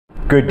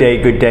Good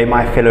day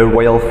my fellow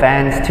royal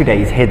fans.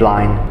 Today's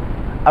headline.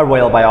 A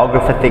royal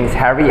biographer thinks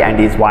Harry and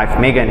his wife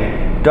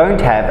Meghan don't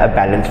have a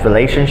balanced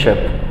relationship,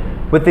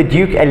 with the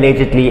Duke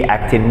allegedly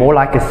acting more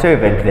like a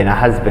servant than a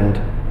husband.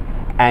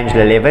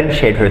 Angela Levin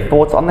shared her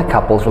thoughts on the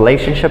couple's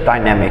relationship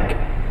dynamic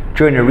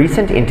during a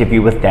recent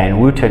interview with Dan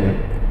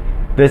Wootton.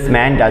 This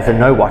man doesn't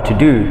know what to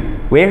do,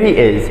 where he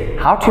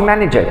is, how to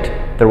manage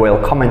it, the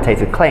royal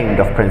commentator claimed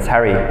of Prince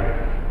Harry.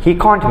 He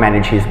can't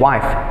manage his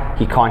wife,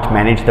 he can't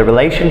manage the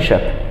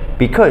relationship,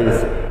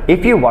 because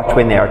if you watch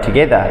when they are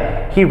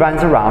together, he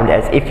runs around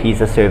as if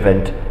he's a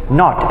servant,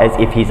 not as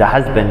if he's a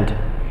husband.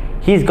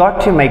 He's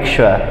got to make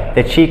sure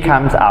that she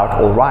comes out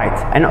all right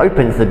and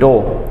opens the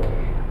door.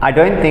 I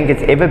don't think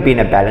it's ever been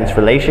a balanced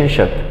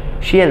relationship,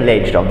 she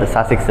alleged of the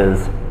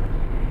Sussexes.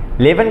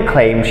 Levin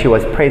claimed she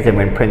was present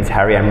when Prince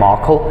Harry and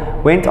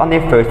Markle went on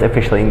their first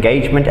official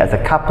engagement as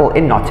a couple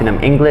in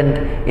Nottingham, England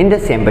in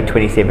December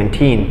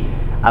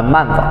 2017, a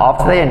month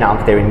after they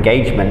announced their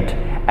engagement,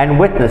 and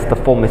witnessed the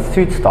former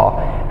Suits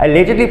star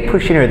allegedly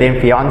pushing her then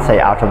fiancé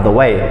out of the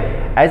way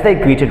as they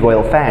greeted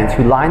royal fans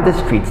who lined the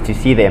streets to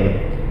see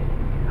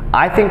them.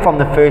 I think from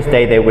the first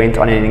day they went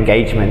on an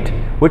engagement,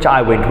 which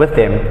I went with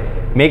them,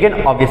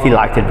 Meghan obviously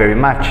liked it very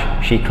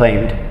much, she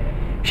claimed.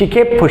 She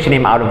kept pushing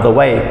him out of the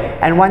way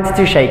and wanted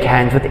to shake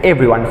hands with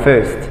everyone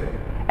first.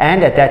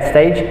 And at that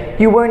stage,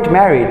 you weren't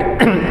married,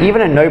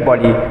 even a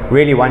nobody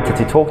really wanted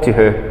to talk to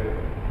her.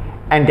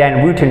 And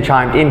Dan Wootton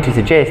chimed in to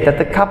suggest that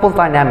the couple's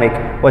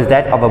dynamic was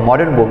that of a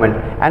modern woman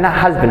and a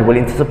husband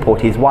willing to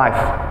support his wife.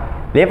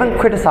 Levin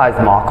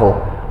criticized Markle,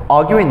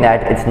 arguing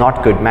that it's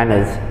not good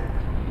manners.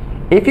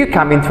 If you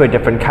come into a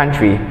different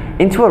country,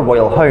 into a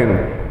royal home,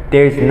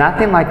 there is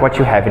nothing like what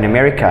you have in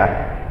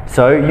America.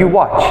 So you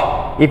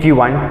watch. If you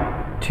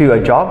want to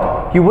a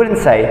job, you wouldn't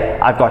say,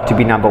 I've got to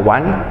be number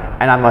one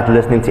and I'm not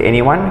listening to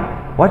anyone.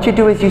 What you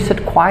do is you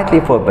sit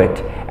quietly for a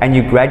bit and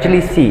you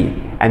gradually see,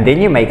 and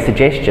then you make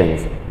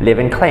suggestions,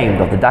 Levin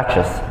claimed of the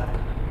Duchess.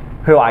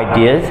 Her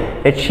ideas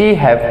that she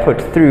have put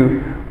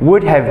through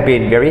would have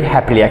been very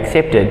happily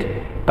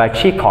accepted, but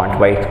she can't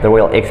wait, the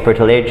royal expert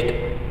alleged.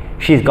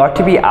 She's got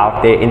to be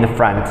out there in the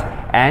front,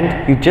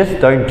 and you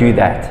just don't do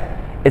that.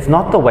 It's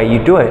not the way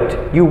you do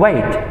it. You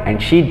wait,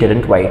 and she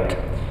didn't wait.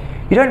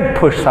 You don't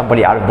push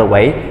somebody out of the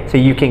way so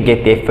you can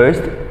get there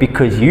first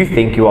because you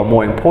think you are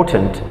more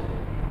important.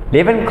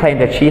 Levin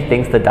claimed that she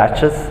thinks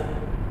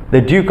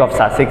the Duke of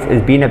Sussex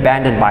is being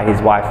abandoned by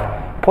his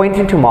wife,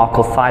 pointing to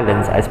Markle's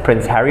silence as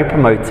Prince Harry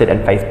promoted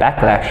and faced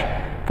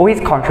backlash for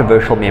his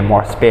controversial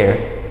memoir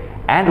Spare,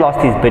 and lost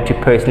his bid to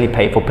personally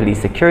pay for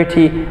police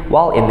security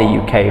while in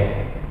the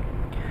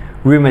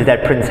UK. Rumours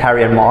that Prince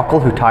Harry and Markle,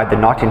 who tied the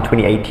knot in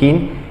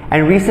 2018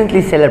 and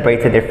recently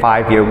celebrated their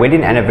 5-year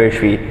wedding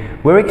anniversary,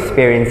 were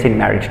experiencing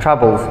marriage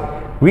troubles,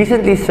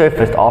 recently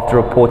surfaced after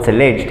reports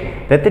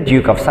alleged that the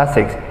Duke of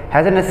Sussex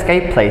has an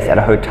escape place at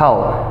a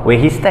hotel where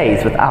he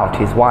stays without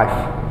his wife.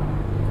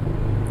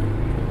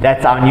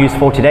 That's our news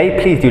for today.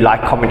 Please do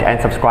like, comment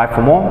and subscribe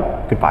for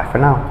more. Goodbye for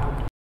now.